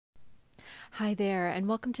Hi there, and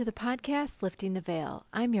welcome to the podcast Lifting the Veil.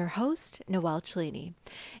 I'm your host, Noelle Cellini.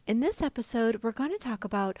 In this episode, we're going to talk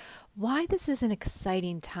about why this is an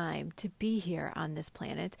exciting time to be here on this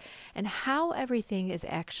planet and how everything is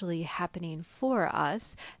actually happening for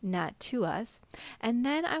us, not to us. And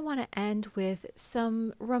then I want to end with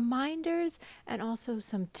some reminders and also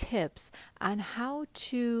some tips on how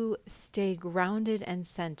to stay grounded and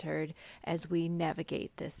centered as we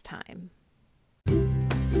navigate this time.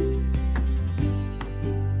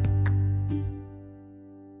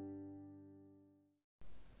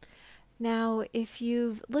 Now, if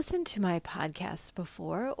you've listened to my podcasts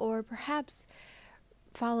before, or perhaps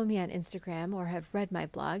follow me on Instagram or have read my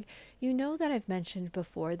blog, you know that I've mentioned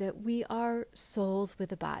before that we are souls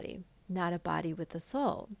with a body, not a body with a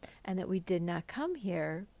soul, and that we did not come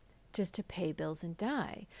here just to pay bills and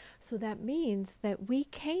die. So that means that we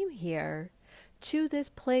came here to this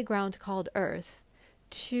playground called Earth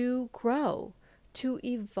to grow, to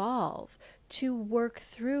evolve, to work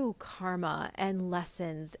through karma and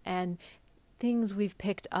lessons and things we've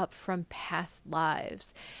picked up from past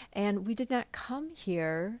lives. And we did not come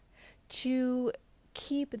here to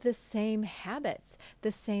keep the same habits,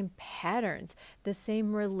 the same patterns, the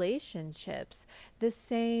same relationships, the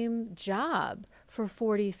same job for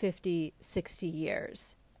 40, 50, 60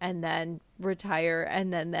 years. And then retire,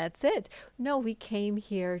 and then that's it. No, we came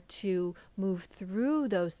here to move through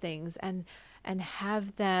those things and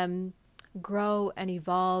have them grow and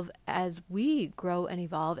evolve as we grow and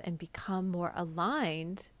evolve and become more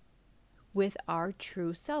aligned with our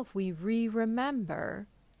true self. We remember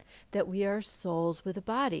that we are souls with a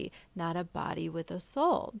body, not a body with a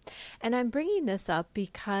soul. And I'm bringing this up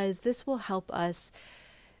because this will help us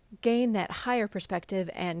gain that higher perspective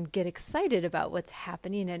and get excited about what's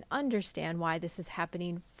happening and understand why this is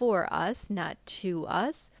happening for us, not to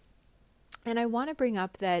us. And I want to bring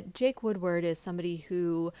up that Jake Woodward is somebody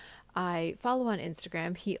who I follow on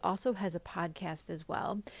Instagram. He also has a podcast as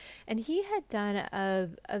well. And he had done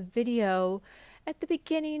a video at the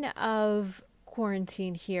beginning of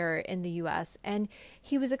quarantine here in the US, and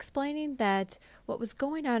he was explaining that what was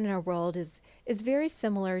going on in our world is very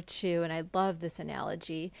similar to, and I love this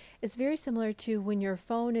analogy, is very similar to when your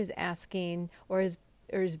phone is asking or is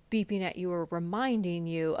beeping at you or reminding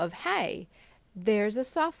you of, hey, there's a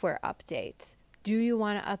software update. Do you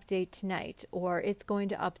want to update tonight? Or it's going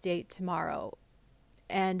to update tomorrow.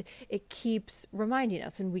 And it keeps reminding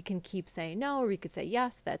us, and we can keep saying no, or we could say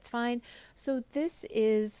yes, that's fine. So this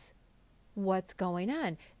is what's going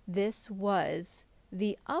on. This was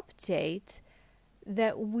the update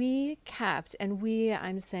that we kept, and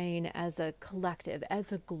I'm saying as a collective,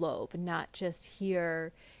 as a globe, not just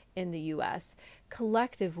here in the US,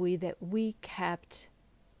 collectively, that we kept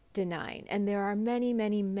denying. And there are many,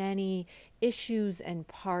 many, many issues and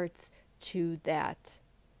parts to that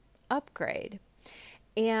upgrade.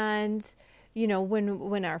 And, you know,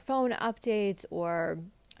 when our phone updates or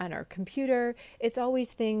on our computer, it's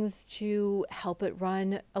always things to help it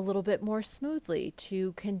run a little bit more smoothly,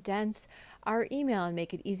 to condense our email and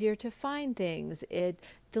make it easier to find things. It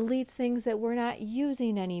deletes things that we're not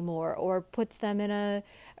using anymore, or puts them in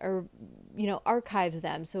archives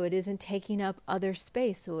them so it isn't taking up other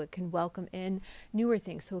space, so it can welcome in newer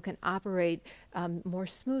things, so it can operate more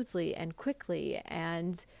smoothly and quickly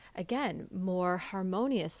and, again, more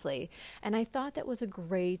harmoniously. And I thought that was a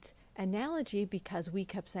great analogy because we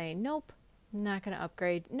kept saying, nope, not going to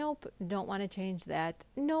upgrade. Nope, don't want to change that.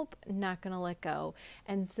 Nope, not going to let go.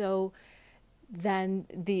 And so then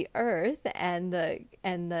the earth and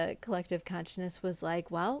the collective consciousness was like,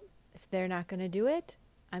 well, if they're not going to do it,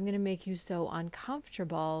 I'm going to make you so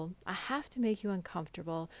uncomfortable. I have to make you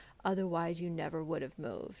uncomfortable. Otherwise, you never would have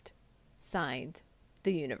moved. Signed,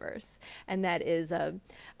 the universe. And that is a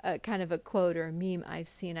kind of a quote or a meme I've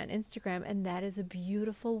seen on Instagram. And that is a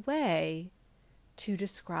beautiful way to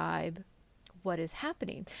describe what is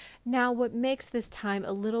happening. Now, what makes this time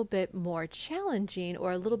a little bit more challenging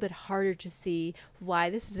or a little bit harder to see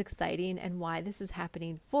why this is exciting and why this is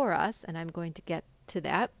happening for us, and I'm going to get to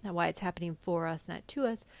that, and why it's happening for us, not to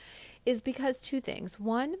us, is because two things.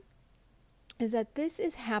 One is that this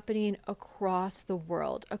is happening across the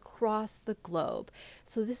world, across the globe.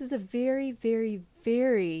 So this is a very, very,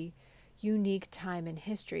 very unique time in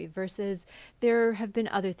history versus there have been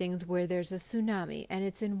other things where there's a tsunami and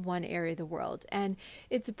it's in one area of the world and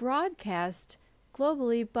it's broadcast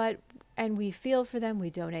globally, and we feel for them,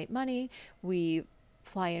 we donate money, we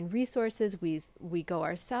fly in resources, we go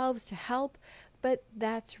ourselves to help, but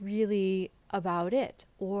that's really about it.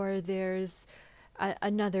 Or there's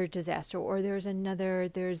another disaster, or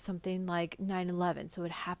there's something like 9/11. So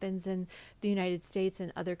it happens in the United States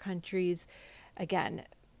and other countries. Again,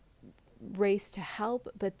 race to help,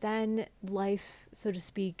 but then life, so to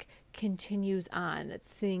speak, continues on.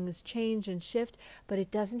 Things change and shift, but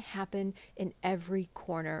it doesn't happen in every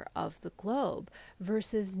corner of the globe.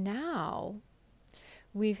 Versus now,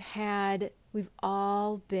 we've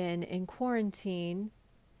all been in quarantine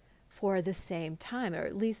for the same time, or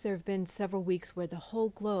at least there have been several weeks where the whole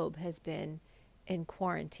globe has been in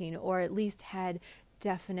quarantine, or at least had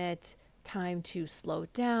definite time to slow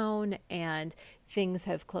down, and things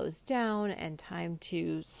have closed down, and time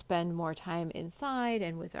to spend more time inside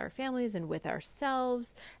and with our families and with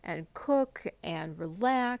ourselves, and cook and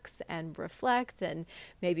relax and reflect and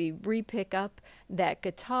maybe re-pick up that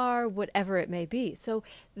guitar, whatever it may be. So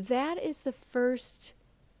that is the first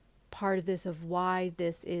part of this, of why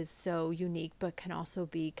this is so unique, but can also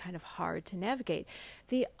be kind of hard to navigate.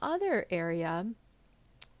 The other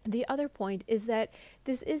point is that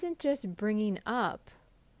this isn't just bringing up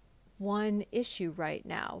one issue right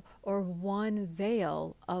now, or one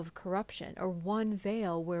veil of corruption, or one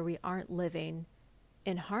veil where we aren't living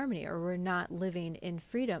in harmony, or we're not living in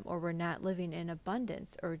freedom, or we're not living in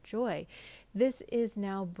abundance or joy. This is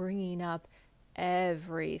now bringing up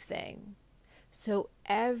everything. So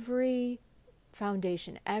every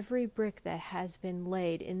foundation, every brick that has been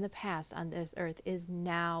laid in the past on this earth is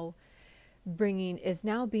now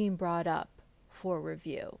being brought up for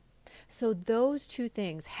review. So those two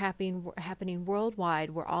things happening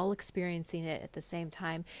worldwide, we're all experiencing it at the same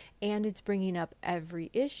time, and it's bringing up every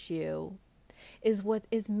issue, is what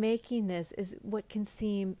is making this, is what can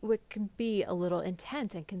be a little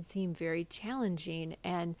intense and can seem very challenging,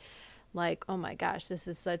 and like, oh my gosh, this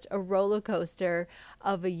is such a roller coaster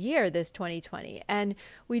of a year, this 2020. And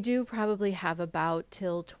we do probably have about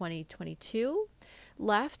till 2022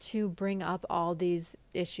 left to bring up all these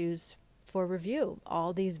issues for review,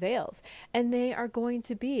 all these veils. And they are going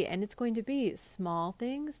to be, and it's going to be small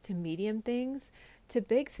things to medium things to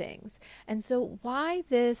big things. And so why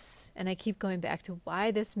this, and I keep going back to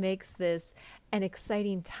why this makes this an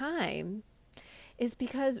exciting time, is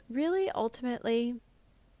because really ultimately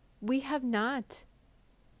we have not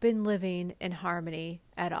been living in harmony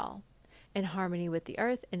at all. In harmony with the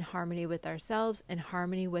earth, in harmony with ourselves, in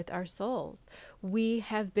harmony with our souls. We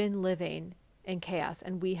have been living in chaos,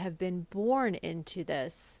 and we have been born into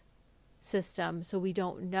this system, so we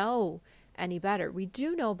don't know any better. We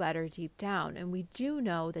do know better deep down, and we do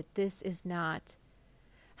know that this is not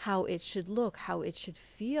how it should look, how it should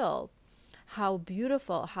feel, how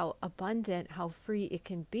beautiful, how abundant, how free it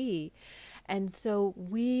can be. And so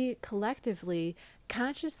we collectively,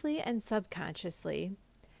 consciously and subconsciously,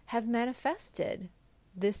 have manifested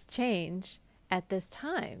this change at this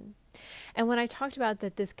time. And when I talked about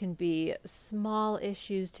that this can be small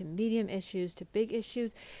issues to medium issues to big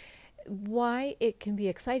issues, why it can be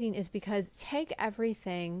exciting is because take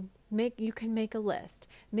everything, you can make a list.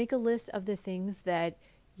 Make a list of the things that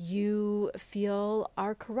you feel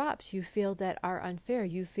are corrupt, you feel that are unfair,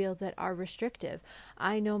 you feel that are restrictive.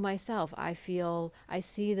 I know myself, I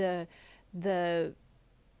see the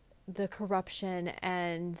corruption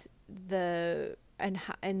and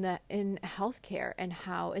in healthcare, and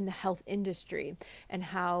how in the health industry, and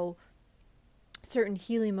how certain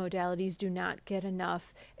healing modalities do not get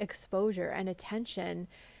enough exposure and attention,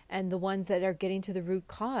 and the ones that are getting to the root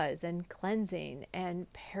cause, and cleansing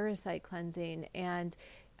and parasite cleansing, and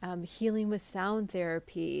healing with sound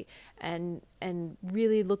therapy, and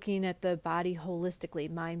really looking at the body holistically,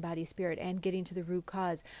 mind, body, spirit, and getting to the root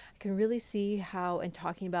cause. I can really see how, and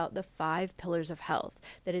talking about the 5 pillars of health,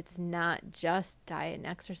 that it's not just diet and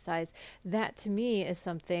exercise. That to me is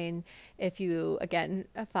something, if you, again,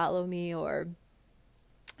 follow me or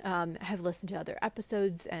have listened to other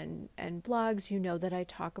episodes and blogs, you know that I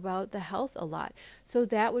talk about the health a lot. So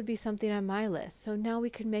that would be something on my list. So now we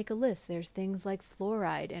can make a list. There's things like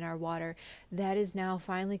fluoride in our water that is now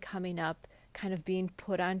finally coming up, kind of being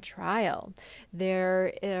put on trial.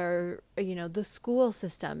 There are, the school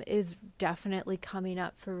system is definitely coming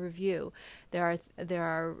up for review. There are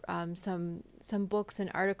some books and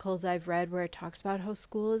articles I've read where it talks about how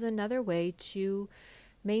school is another way to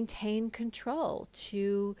maintain control,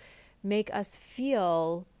 to not make us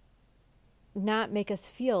feel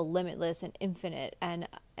limitless and infinite and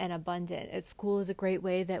abundant. At school is a great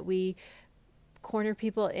way that we corner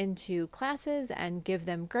people into classes and give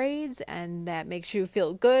them grades, and that makes you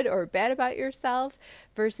feel good or bad about yourself,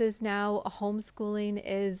 versus now homeschooling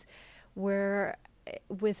is where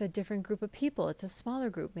with a different group of people. It's a smaller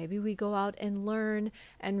group. Maybe we go out and learn,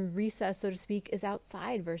 and recess, so to speak, is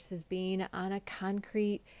outside versus being on a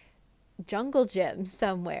concrete jungle gym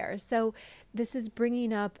somewhere. So this is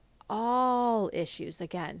bringing up all issues,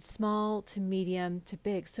 again, small to medium to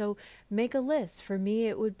big. So make a list. For me,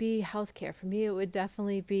 it would be healthcare. For me, it would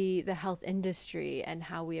definitely be the health industry and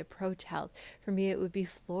how we approach health. For me, it would be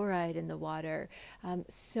fluoride in the water.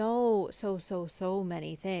 So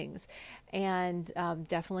many things. And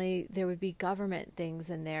definitely there would be government things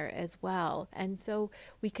in there as well. And so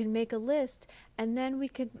we can make a list, and then we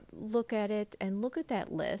could look at it and look at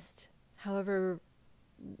that list, however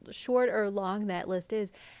short or long that list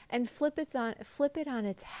is, and flip it on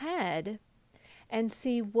its head and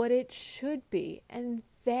see what it should be. And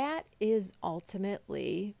that is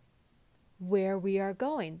ultimately where we are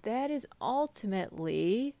going. That is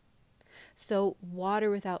ultimately, so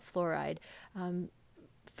water without fluoride,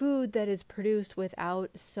 food that is produced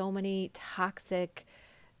without so many toxic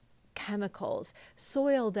chemicals,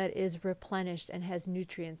 soil that is replenished and has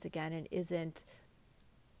nutrients again and isn't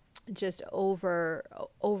just over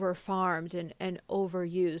farmed and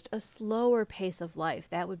overused, a slower pace of life.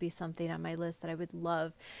 That would be something on my list that I would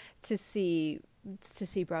love to see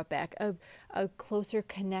brought back. A closer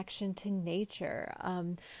connection to nature,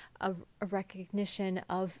 a recognition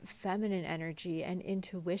of feminine energy and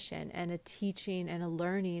intuition, and a teaching and a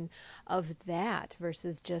learning of that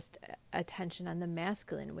versus just attention on the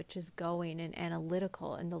masculine, which is going and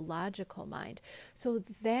analytical and the logical mind. So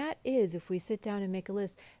that is, if we sit down and make a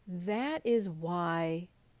list, that is why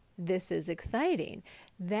this is exciting.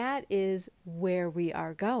 That is where we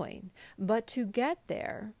are going. But to get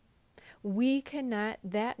there,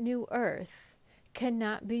 that new earth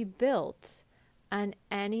cannot be built on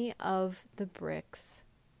any of the bricks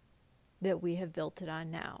that we have built it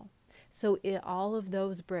on now. So all of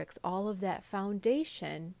those bricks, all of that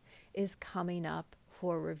foundation is coming up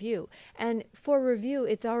for review. And for review,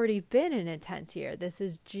 it's already been an intense year. This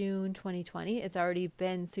is June 2020. It's already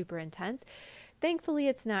been super intense. Thankfully,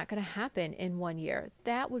 it's not going to happen in 1 year.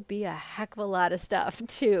 That would be a heck of a lot of stuff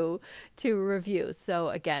to review. So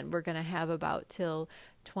again, we're going to have about till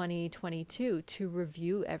 2022 to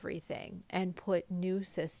review everything and put new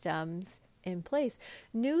systems in place.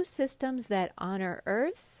 New systems that honor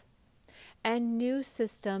Earth and new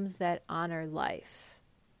systems that honor life.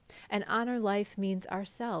 And honor life means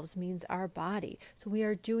ourselves, means our body. So we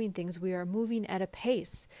are doing things. We are moving at a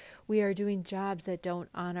pace. We are doing jobs that don't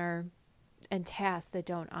honor and tasks that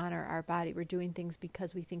don't honor our body. We're doing things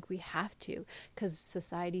because we think we have to, because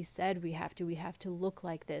society said we have to look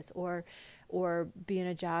like this, or be in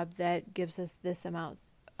a job that gives us this amount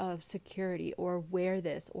of security, or wear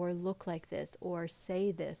this, or look like this, or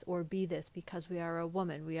say this, or be this, because we are a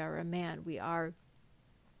woman, we are a man, we are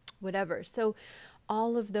whatever. So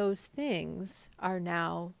all of those things are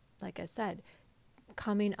now, like I said,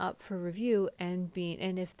 coming up for review and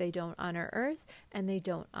if they don't honor Earth and they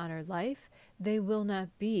don't honor life, they will not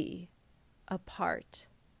be a part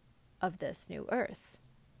of this new Earth.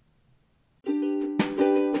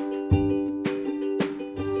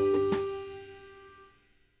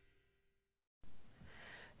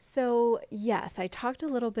 So yes, I talked a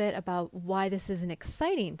little bit about why this is an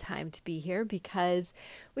exciting time to be here, because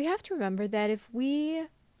we have to remember that if we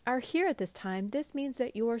are here at this time, this means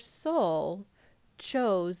that your soul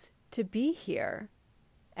chose to be here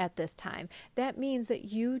at this time. That means that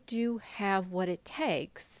you do have what it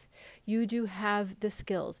takes. You do have the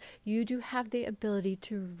skills. You do have the ability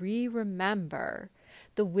to remember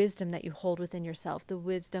the wisdom that you hold within yourself, the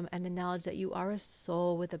wisdom and the knowledge that you are a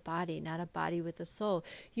soul with a body, not a body with a soul.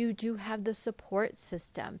 You do have the support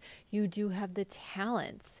system. You do have the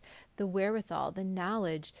talents, the wherewithal, the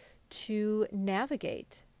knowledge to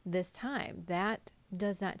navigate this time. That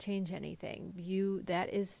does not change anything.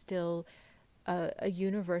 That is still a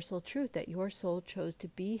universal truth, that your soul chose to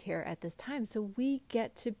be here at this time. So we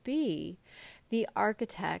get to be the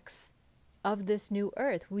architects of this new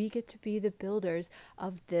earth. We get to be the builders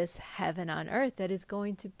of this heaven on earth that is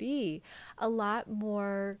going to be a lot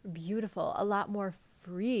more beautiful, a lot more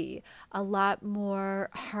free, a lot more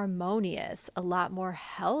harmonious, a lot more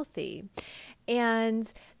healthy.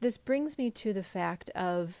 And this brings me to the fact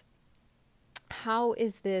of, how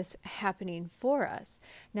is this happening for us?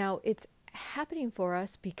 Now, it's happening for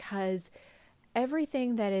us because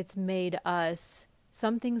everything that it's made us,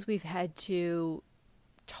 some things we've had to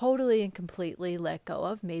totally and completely let go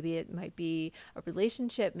of. Maybe it might be a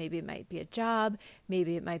relationship, maybe it might be a job,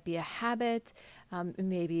 maybe it might be a habit,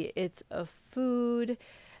 maybe it's a food,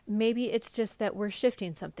 maybe it's just that we're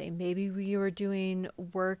shifting something. Maybe we were doing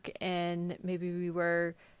work and maybe we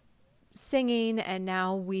were singing, and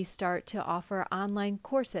now we start to offer online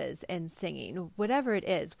courses in singing. Whatever it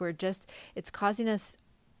is, it's causing us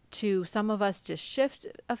to, some of us, just shift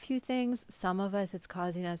a few things. Some of us, it's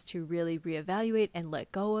causing us to really reevaluate and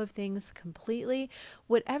let go of things completely.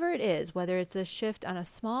 Whatever it is, whether it's a shift on a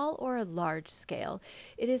small or a large scale,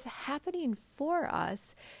 it is happening for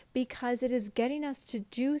us because it is getting us to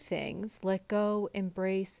do things, let go,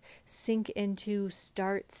 embrace, sink into,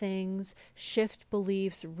 start things, shift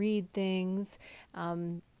beliefs, read things,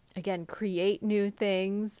 again, create new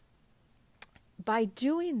things. By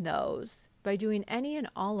doing any and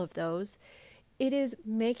all of those, it is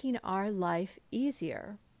making our life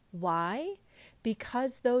easier. Why?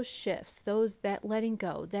 Because those shifts, that letting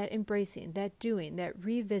go, that embracing, that doing, that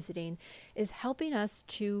revisiting is helping us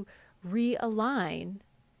to realign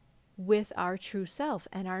with our true self.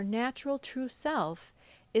 And our natural true self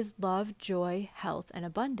is love, joy, health, and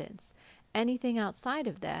abundance. Anything outside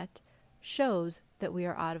of that shows that we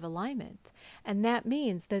are out of alignment. And that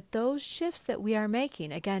means that those shifts that we are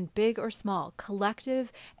making, again, big or small,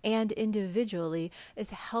 collective and individually,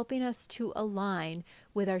 is helping us to align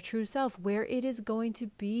with our true self, where it is going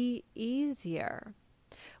to be easier,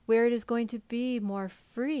 where it is going to be more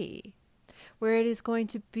free, where it is going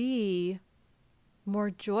to be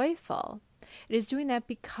more joyful. It is doing that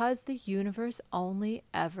because the universe only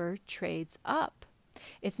ever trades up.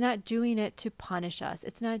 It's not doing it to punish us.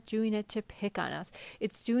 It's not doing it to pick on us.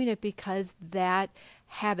 It's doing it because that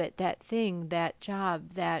habit, that thing, that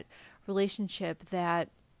job, that relationship, that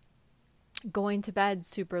going to bed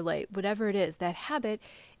super late, whatever it is, that habit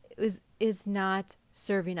is not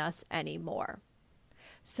serving us anymore.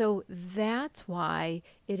 So that's why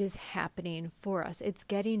it is happening for us. It's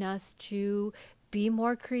getting us to be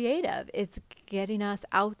more creative. It's getting us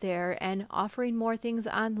out there and offering more things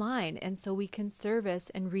online, and so we can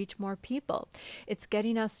service and reach more people. It's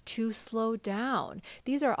getting us to slow down.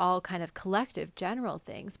 These are all kind of collective general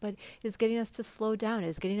things, but it's getting us to slow down.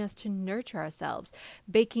 It's getting us to nurture ourselves.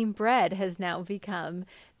 Baking bread has now become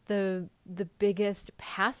the biggest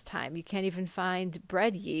pastime. You can't even find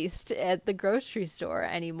bread yeast at the grocery store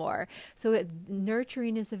anymore. So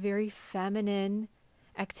nurturing is a very feminine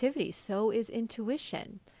activity. So is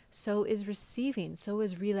intuition. So is receiving. So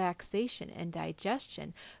is relaxation and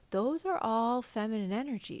digestion. Those are all feminine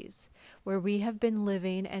energies, where we have been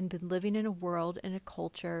living in a world and a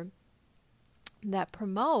culture that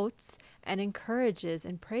promotes and encourages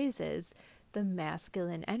and praises the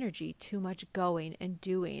masculine energy, too much going and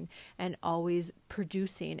doing and always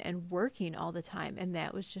producing and working all the time. And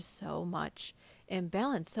that was just so much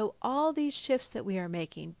imbalance. So all these shifts that we are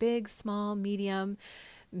making, big, small, medium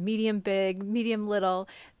big, medium little,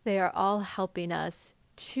 they are all helping us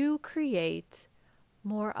to create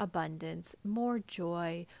more abundance, more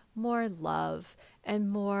joy, more love,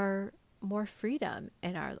 and more freedom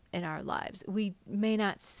in our lives. We may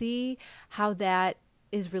not see how that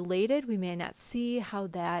is related. We may not see how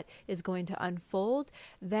that is going to unfold.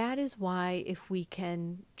 That is why, if we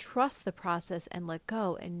can trust the process and let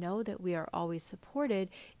go and know that we are always supported,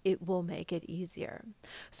 it will make it easier.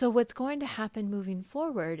 So what's going to happen moving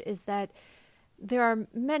forward is that there are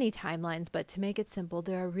many timelines, but to make it simple,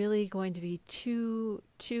 there are really going to be two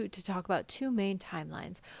main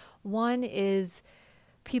timelines. One is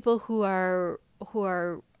people who are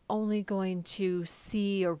only going to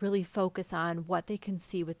see or really focus on what they can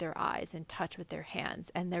see with their eyes and touch with their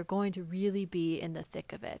hands, and they're going to really be in the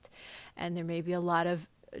thick of it. And there may be a lot of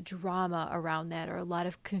drama around that, or a lot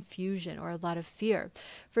of confusion, or a lot of fear.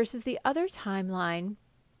 Versus the other timeline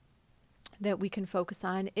that we can focus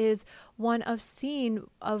on is one of seeing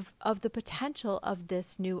of the potential of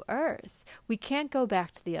this new earth. We can't go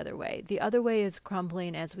back to the other way. The other way is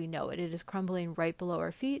crumbling as we know it. It is crumbling right below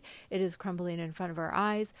our feet. It is crumbling in front of our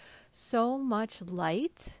eyes. So much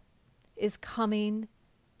light is coming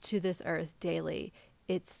to this earth daily.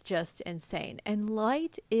 It's just insane. And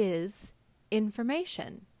light is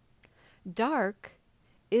information. Dark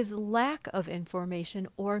is lack of information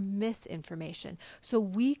or misinformation. So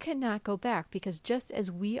we cannot go back, because just as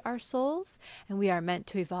we are souls and we are meant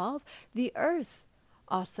to evolve, the earth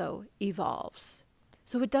also evolves.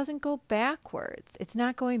 So it doesn't go backwards. It's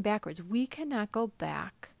not going backwards. We cannot go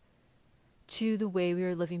back to the way we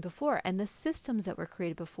were living before, and the systems that were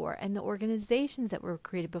created before, and the organizations that were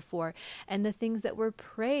created before, and the things that were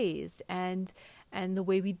praised, and the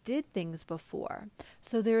way we did things before.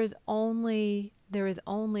 So there is only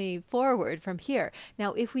forward from here.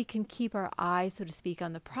 Now, if we can keep our eyes, so to speak,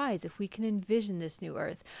 on the prize, if we can envision this new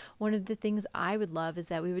earth, one of the things I would love is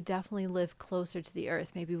that we would definitely live closer to the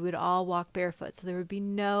earth. Maybe we would all walk barefoot, so there would be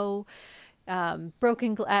no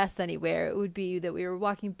broken glass anywhere. It would be that we were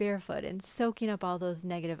walking barefoot and soaking up all those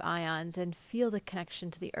negative ions and feel the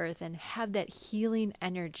connection to the earth and have that healing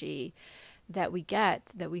energy that we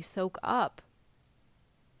get, that we soak up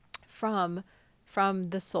from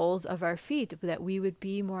the soles of our feet, that we would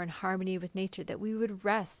be more in harmony with nature, that we would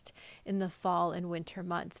rest in the fall and winter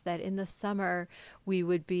months, that in the summer we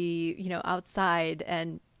would be, outside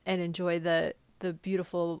and enjoy the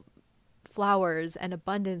beautiful flowers and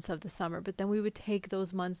abundance of the summer, but then we would take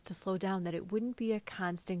those months to slow down, that it wouldn't be a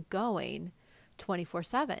constant going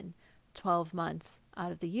 24/7, 12 months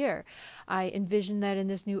out of the year. I envision that in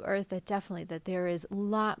this new earth, that definitely that there is a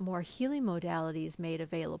lot more healing modalities made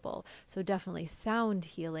available. So definitely sound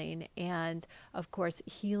healing, and of course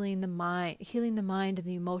healing the mind and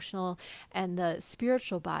the emotional and the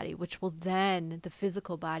spiritual body, which will then, the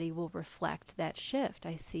physical body will reflect that shift.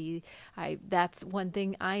 That's one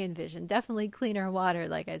thing I envision. Definitely cleaner water,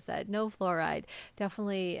 like I said, no fluoride.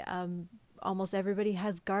 Definitely almost everybody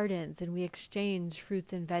has gardens, and we exchange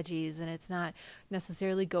fruits and veggies, and it's not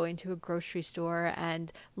necessarily going to a grocery store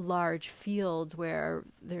and large fields where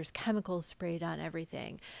there's chemicals sprayed on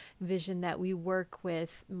everything. Envision that we work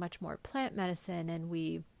with much more plant medicine, and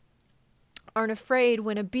we aren't afraid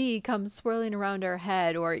when a bee comes swirling around our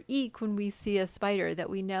head, or eek when we see a spider, that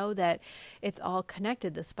we know that it's all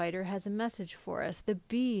connected. The spider has a message for us. The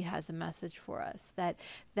bee has a message for us.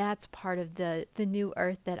 That's part of the new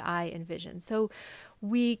earth that I envision. So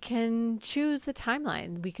we can choose the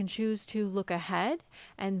timeline. We can choose to look ahead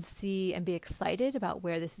and see and be excited about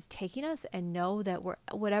where this is taking us, and know that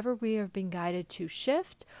whatever we have been guided to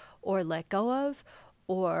shift or let go of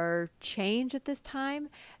or change at this time,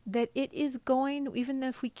 that it is going, even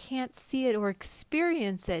if we can't see it or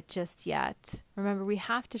experience it just yet. Remember, we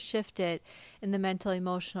have to shift it in the mental,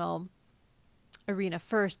 emotional arena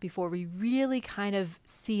first before we really kind of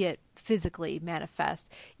see it physically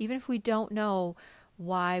manifest. Even if we don't know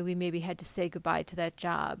why we maybe had to say goodbye to that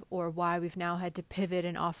job, or why we've now had to pivot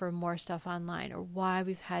and offer more stuff online, or why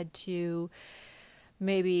we've had to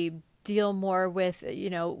maybe deal more with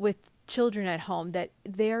children at home, that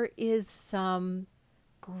there is some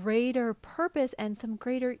greater purpose and some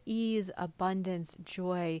greater ease, abundance,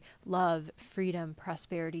 joy, love, freedom,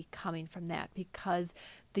 prosperity coming from that, because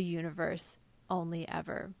the universe only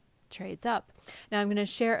ever trades up. Now I'm going to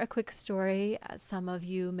share a quick story. Some of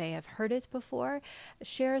you may have heard it before.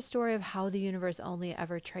 Share a story of how the universe only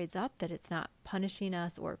ever trades up, that it's not punishing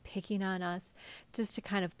us or picking on us, just to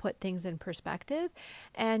kind of put things in perspective.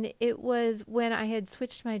 And it was when I had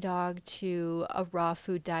switched my dog to a raw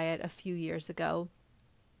food diet a few years ago.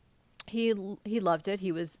 He loved it.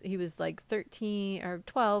 He was like 13 or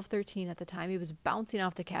 12, 13 at the time. He was bouncing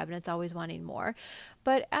off the cabinets, always wanting more.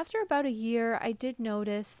 But after about a year, I did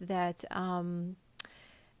notice that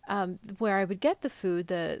where I would get the food,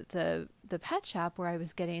 the pet shop where I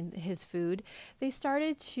was getting his food, they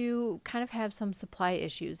started to kind of have some supply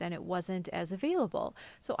issues, and it wasn't as available.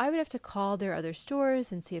 So I would have to call their other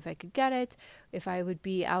stores and see if I could get it. If I would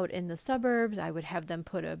be out in the suburbs, I would have them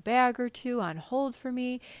put a bag or two on hold for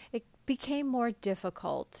me. It became more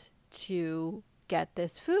difficult to get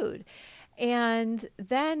this food. And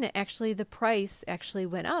then actually the price actually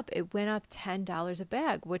went up. It went up $10 a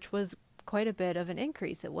bag, which was quite a bit of an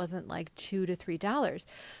increase. It wasn't like $2 to $3.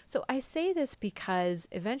 So I say this because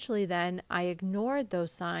eventually then I ignored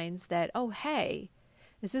those signs that, oh, hey,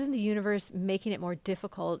 this isn't the universe making it more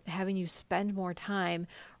difficult, having you spend more time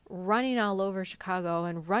running all over Chicago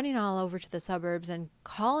and running all over to the suburbs and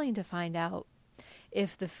calling to find out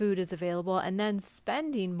if the food is available, and then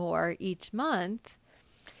spending more each month.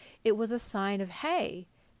 It was a sign of, hey,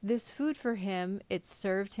 this food for him, it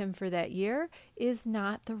served him for that year, is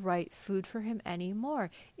not the right food for him anymore.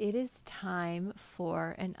 It is time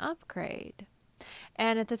for an upgrade.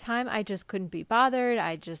 And at the time, I just couldn't be bothered.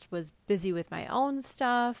 I just was busy with my own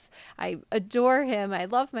stuff. I adore him. I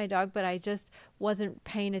love my dog, but I just wasn't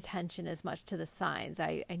paying attention as much to the signs.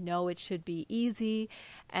 I know it should be easy,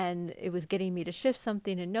 and it was getting me to shift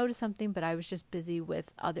something and notice something, but I was just busy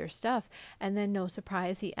with other stuff. And then, no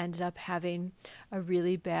surprise, he ended up having a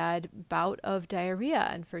really bad bout of diarrhea,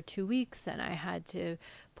 and for 2 weeks, and I had to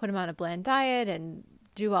put him on a bland diet and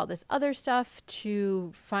do all this other stuff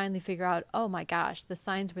to finally figure out, oh my gosh, the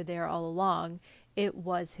signs were there all along. It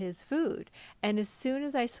was his food. And as soon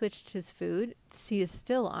as I switched his food, he is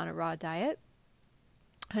still on a raw diet,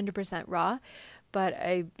 100% raw, but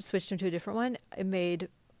I switched him to a different one. It made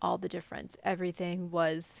all the difference. Everything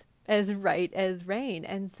was as right as rain.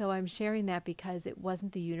 And so I'm sharing that because it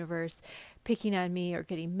wasn't the universe picking on me or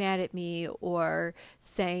getting mad at me or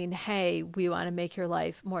saying, hey, we want to make your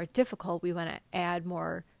life more difficult. We want to add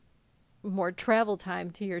more more travel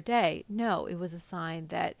time to your day. No, it was a sign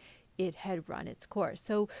that it had run its course.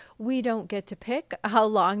 So we don't get to pick how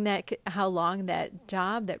long that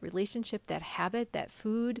job, that relationship, that habit, that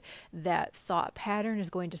food, that thought pattern is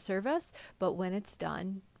going to serve us, but when it's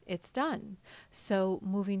done, it's done. So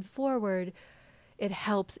moving forward, it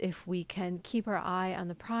helps if we can keep our eye on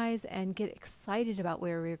the prize and get excited about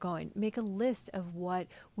where we're going. Make a list of what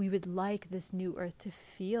we would like this new earth to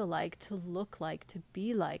feel like, to look like, to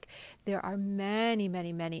be like. There are many,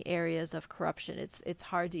 many, many areas of corruption. It's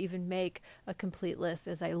hard to even make a complete list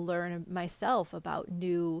as I learn myself about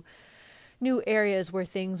new areas where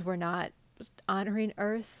things were not honoring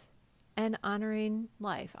earth and honoring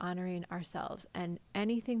life, honoring ourselves. And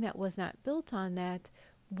anything that was not built on that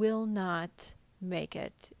will not make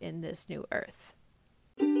it in this new earth.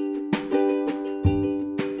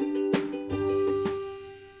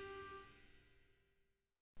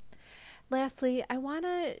 Lastly, I want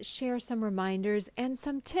to share some reminders and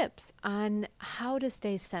some tips on how to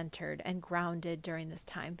stay centered and grounded during this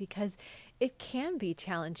time, because it can be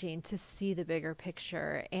challenging to see the bigger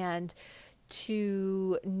picture and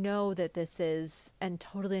to know that this is, and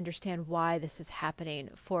totally understand why this is happening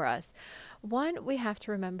for us. One, we have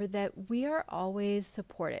to remember that we are always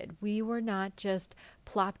supported. We were not just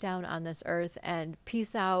plopped down on this earth and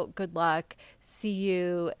peace out, good luck, see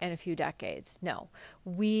you in a few decades. No,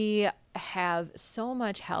 we have so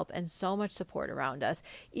much help and so much support around us.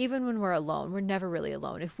 Even when we're alone, we're never really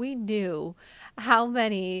alone. If we knew how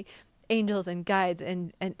many angels and guides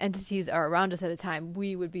and entities are around us at a time,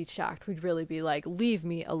 we would be shocked. We'd really be like, leave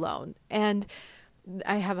me alone. And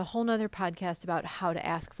I have a whole nother podcast about how to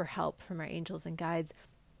ask for help from our angels and guides,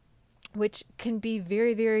 which can be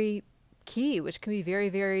very, very key, which can be very,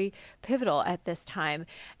 very pivotal at this time.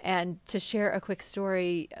 And to share a quick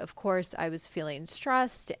story, of course, I was feeling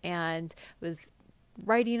stressed and was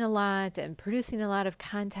writing a lot and producing a lot of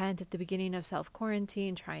content at the beginning of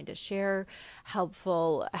self-quarantine, trying to share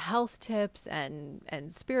helpful health tips and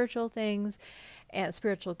spiritual things and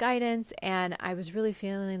spiritual guidance. And I was really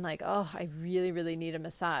feeling like, oh, I really, really need a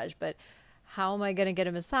massage. But how am I going to get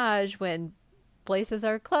a massage when places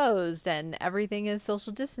are closed and everything is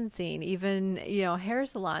social distancing? Even, hair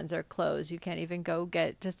salons are closed. You can't even go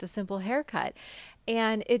get just a simple haircut.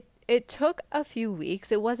 And it took a few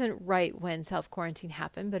weeks. It wasn't right when self-quarantine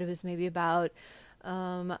happened, but it was maybe about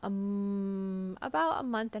a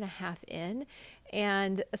month and a half in,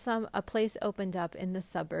 and a place opened up in the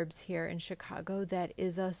suburbs here in Chicago that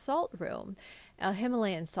is a salt room, a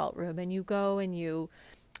Himalayan salt room, and you go and you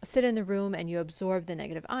sit in the room and you absorb the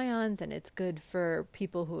negative ions, and it's good for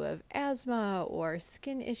people who have asthma or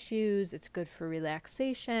skin issues. It's good for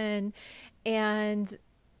relaxation. And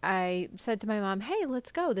I said to my mom, hey,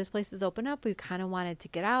 let's go. This place is open up. We kind of wanted to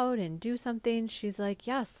get out and do something. She's like,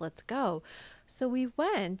 yes, let's go. So we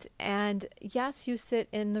went, and yes, you sit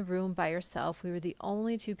in the room by yourself. We were the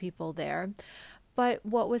only two people there. But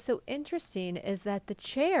what was so interesting is that the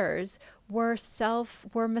chairs were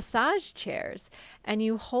massage chairs, and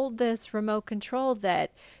you hold this remote control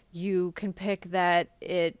that you can pick that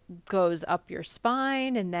it goes up your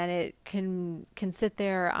spine, and then it can sit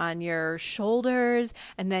there on your shoulders,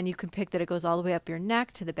 and then you can pick that it goes all the way up your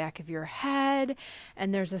neck to the back of your head.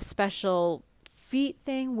 And there's a special feet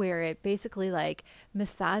thing where it basically like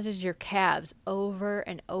massages your calves over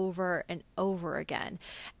and over and over again.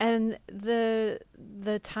 And the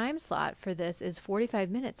time slot for this is 45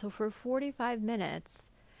 minutes. So for 45 minutes,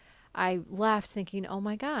 I left thinking, oh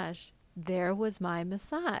my gosh, there was my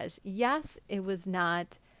massage. Yes, it was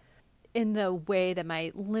not in the way that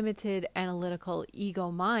my limited analytical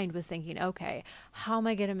ego mind was thinking, okay, how am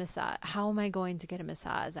I going to get a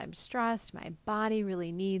massage? I'm stressed. My body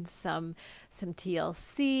really needs some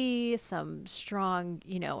TLC, some strong,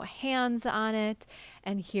 hands on it.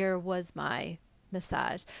 And here was my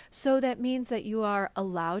massage. So that means that you are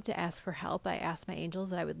allowed to ask for help. I asked my angels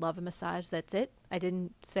that I would love a massage. That's it. I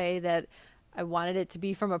didn't say that I wanted it to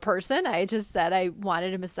be from a person. I just said I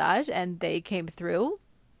wanted a massage, and they came through.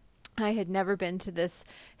 I had never been to this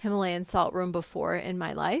Himalayan salt room before in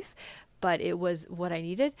my life, but it was what I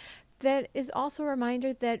needed. That is also a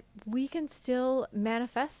reminder that we can still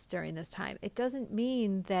manifest during this time. It doesn't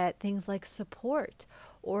mean that things like support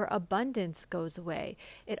or abundance goes away.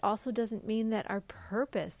 It also doesn't mean that our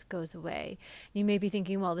purpose goes away. You may be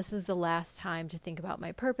thinking, well, this is the last time to think about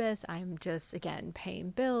my purpose. I'm just, again,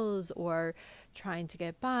 paying bills or trying to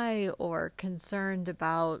get by or concerned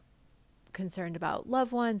about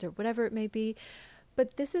loved ones or whatever it may be.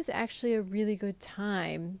 But this is actually a really good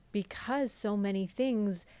time because so many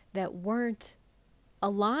things that weren't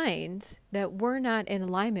aligned, that we're not in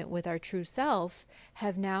alignment with our true self,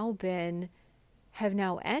 have now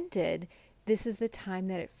ended, this is the time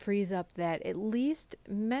that it frees up that at least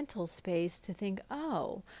mental space to think,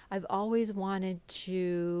 oh, I've always wanted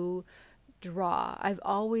to draw. I've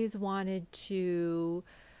always wanted to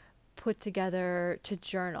to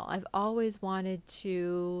journal. I've always wanted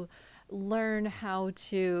to learn how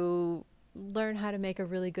to make a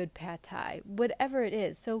really good pad thai, whatever it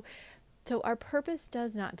is. So our purpose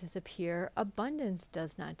does not disappear. Abundance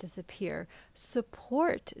does not disappear.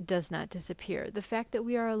 Support does not disappear. The fact that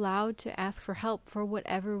we are allowed to ask for help for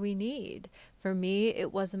whatever we need. For me,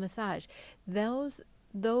 it was a massage. Those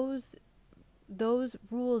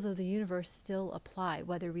rules of the universe still apply,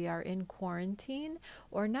 whether we are in quarantine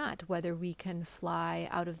or not, whether we can fly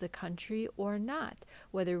out of the country or not,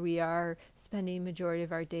 whether we are spending majority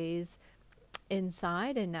of our days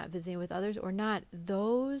inside and not visiting with others or not.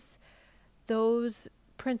 Those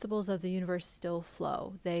principles of the universe still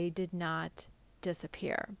flow. They did not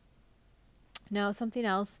disappear. Now, something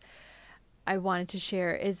else I wanted to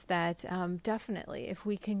share is that definitely if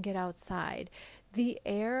we can get outside, the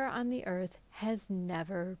air on the earth has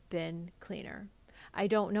never been cleaner. I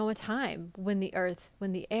don't know a time when the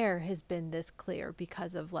air has been this clear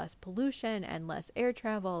because of less pollution and less air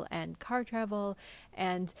travel and car travel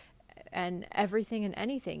and everything and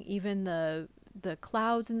anything. Even the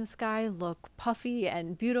clouds in the sky look puffy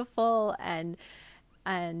and beautiful and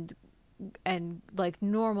like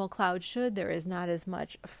normal clouds should. There is not as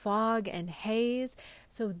much fog and haze.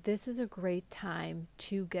 So this is a great time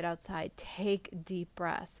to get outside, take deep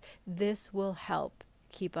breaths. This will help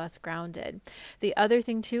keep us grounded. The other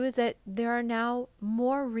thing too is that there are now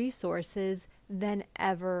more resources than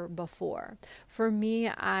ever before. For me,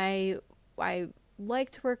 I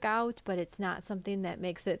like to work out, but it's not something that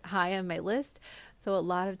makes it high on my list. So a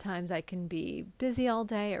lot of times I can be busy all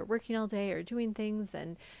day or working all day or doing things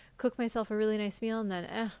and cook myself a really nice meal, and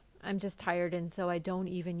then I'm just tired, and so I don't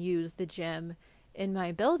even use the gym in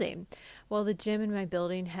my building. Well, the gym in my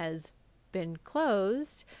building has been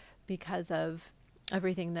closed because of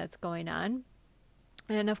everything that's going on.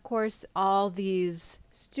 And of course, all these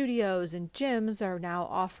studios and gyms are now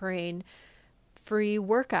offering free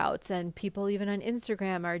workouts, and people even on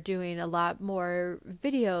Instagram are doing a lot more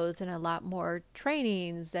videos and a lot more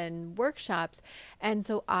trainings and workshops. And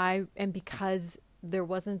so because there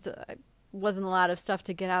wasn't a lot of stuff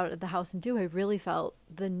to get out of the house and do, I really felt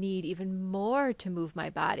the need even more to move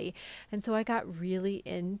my body. And so I got really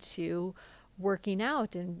into working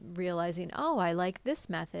out and realizing, oh, I like this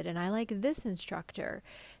method and I like this instructor.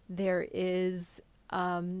 There is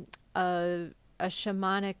a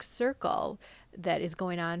shamanic circle that is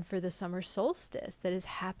going on for the summer solstice that is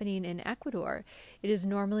happening in Ecuador. It is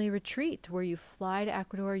normally a retreat where you fly to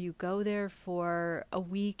Ecuador, you go there for a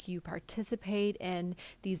week, you participate in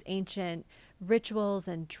these ancient rituals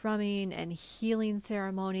and drumming and healing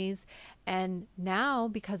ceremonies. And now,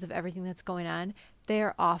 because of everything that's going on,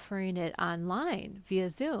 they're offering it online via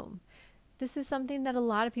Zoom. This is something that a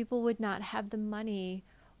lot of people would not have the money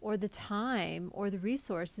or the time or the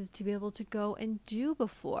resources to be able to go and do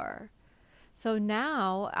before. So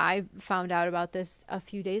now I found out about this a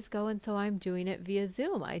few days ago, and so I'm doing it via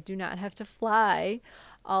Zoom. I do not have to fly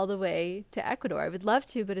all the way to Ecuador. I would love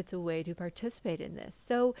to, but it's a way to participate in this.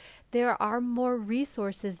 So there are more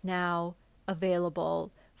resources now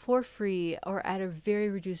available for free or at a very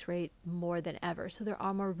reduced rate more than ever. So there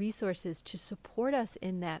are more resources to support us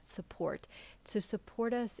in that support, to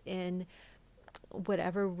support us in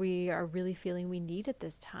whatever we are really feeling we need at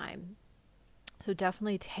this time. So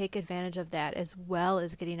definitely take advantage of that, as well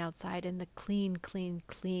as getting outside in the clean,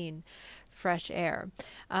 fresh air.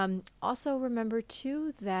 Also remember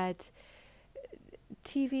too that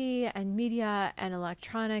TV and media and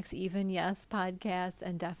electronics, even, yes, podcasts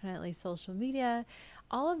and definitely social media,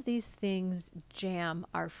 all of these things jam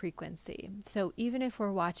our frequency. So even if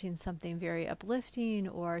we're watching something very uplifting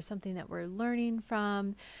or something that we're learning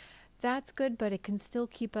from, that's good, but it can still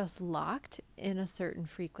keep us locked in a certain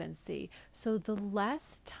frequency. So the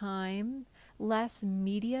less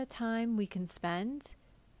media time we can spend,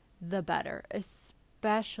 the better,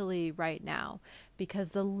 especially right now, because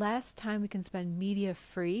the less time we can spend media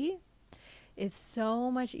free, it's so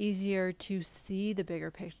much easier to see the bigger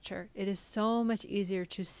picture. It is so much easier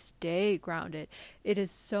to stay grounded. It is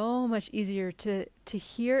so much easier to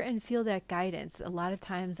hear and feel that guidance. A lot of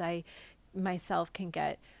times I myself can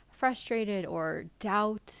get frustrated or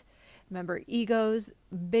doubt. Remember, ego's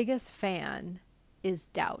biggest fan is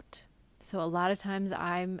doubt. So a lot of times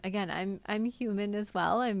I'm human as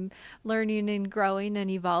well. I'm learning and growing and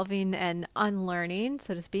evolving and unlearning,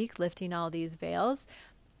 so to speak, lifting all these veils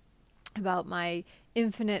about my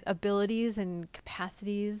infinite abilities and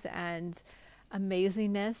capacities and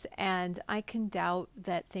amazingness. And I can doubt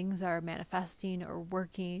that things are manifesting or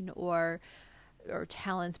working or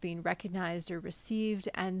talents being recognized or received.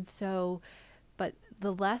 And so, but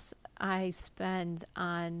the less I spend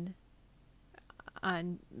on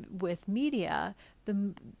with media,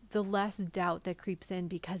 the less doubt that creeps in,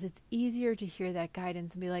 because it's easier to hear that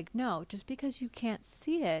guidance and be like, no, just because you can't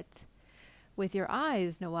see it with your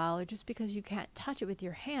eyes, Noelle, or just because you can't touch it with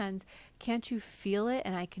your hands, can't you feel it?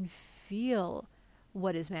 And I can feel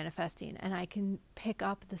what is manifesting, and I can pick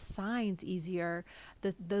up the signs easier,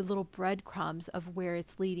 the little breadcrumbs of where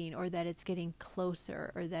it's leading, or that it's getting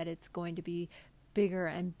closer, or that it's going to be bigger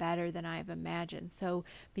and better than I've imagined. So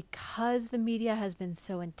because the media has been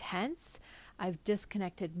so intense, I've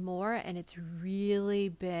disconnected more, and it's really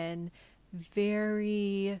been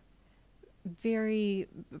very, very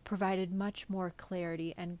provided much more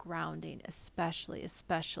clarity and grounding, especially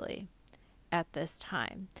at this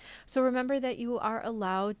time. So remember that you are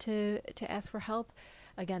allowed to ask for help.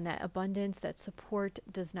 Again, that abundance, that support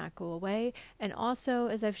does not go away. And also,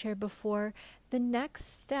 as I've shared before, the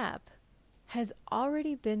next step has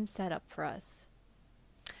already been set up for us.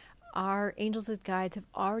 Our angels and guides have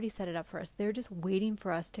already set it up for us. They're just waiting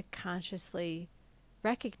for us to consciously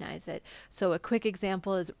recognize it. So a quick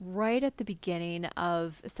example is right at the beginning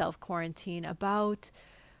of self-quarantine, about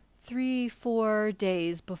 3-4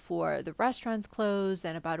 days before the restaurants closed,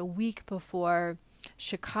 and about a week before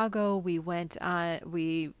Chicago, we went on.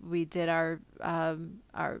 We did our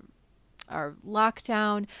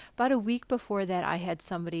lockdown. About a week before that, I had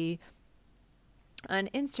somebody on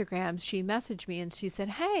Instagram. She messaged me and she said,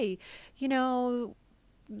 "Hey, the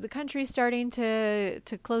country's starting to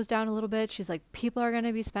close down a little bit." She's like, "People are going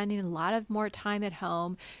to be spending a lot of more time at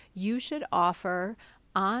home. You should offer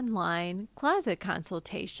online closet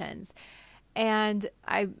consultations." And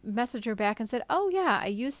I messaged her back and said, "Oh yeah,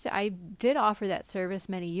 I did offer that service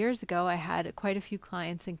many years ago. I had quite a few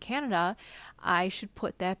clients in Canada. I should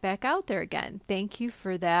put that back out there again. Thank you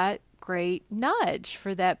for that great nudge,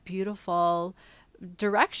 for that beautiful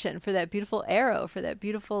direction, for that beautiful arrow, for that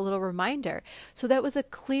beautiful little reminder." So that was a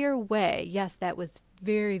clear way. Yes, that was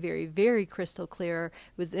very, very, very crystal clear.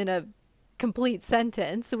 It was in a complete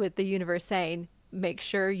sentence with the universe saying, make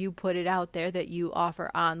sure you put it out there that you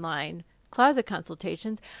offer online closet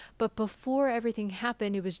consultations. But before everything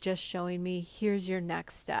happened, it was just showing me, here's your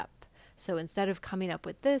next step. So instead of coming up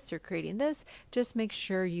with this or creating this, just make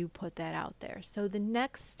sure you put that out there. So the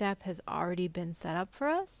next step has already been set up for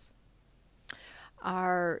us.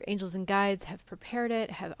 Our angels and guides have prepared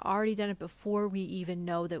it, have already done it before we even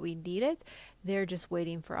know that we need it. They're just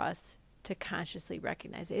waiting for us to consciously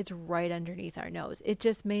recognize it. It's right underneath our nose. It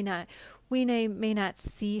just may not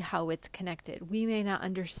see how it's connected. We may not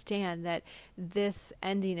understand that this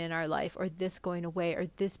ending in our life, or this going away, or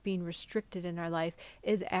this being restricted in our life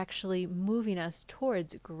is actually moving us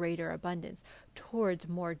towards greater abundance, towards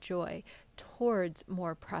more joy, towards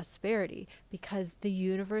more prosperity, because the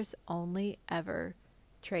universe only ever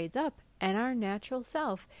trades up, and our natural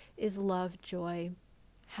self is love, joy,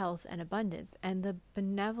 health, and abundance. And the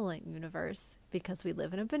benevolent universe, because we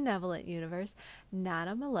live in a benevolent universe, not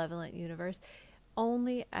a malevolent universe,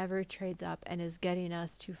 only ever trades up and is getting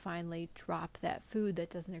us to finally drop that food that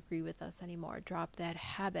doesn't agree with us anymore, drop that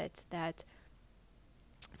habit that,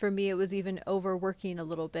 for me, it was even overworking a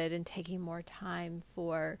little bit and taking more time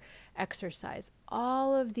for exercise.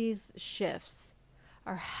 All of these shifts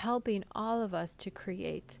are helping all of us to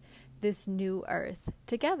create this new earth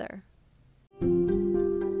together.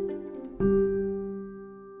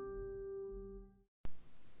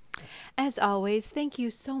 As always, thank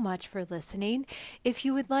you so much for listening. If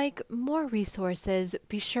you would like more resources,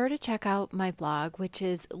 be sure to check out my blog, which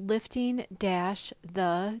is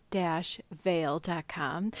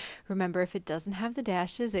lifting-the-veil.com. Remember, if it doesn't have the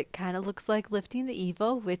dashes, it kind of looks like lifting the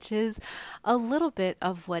evil, which is a little bit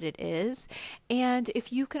of what it is. And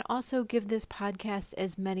if you can also give this podcast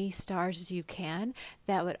as many stars as you can,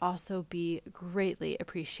 that would also be greatly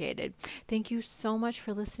appreciated. Thank you so much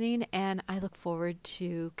for listening, and I look forward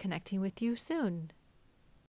to connecting with you soon.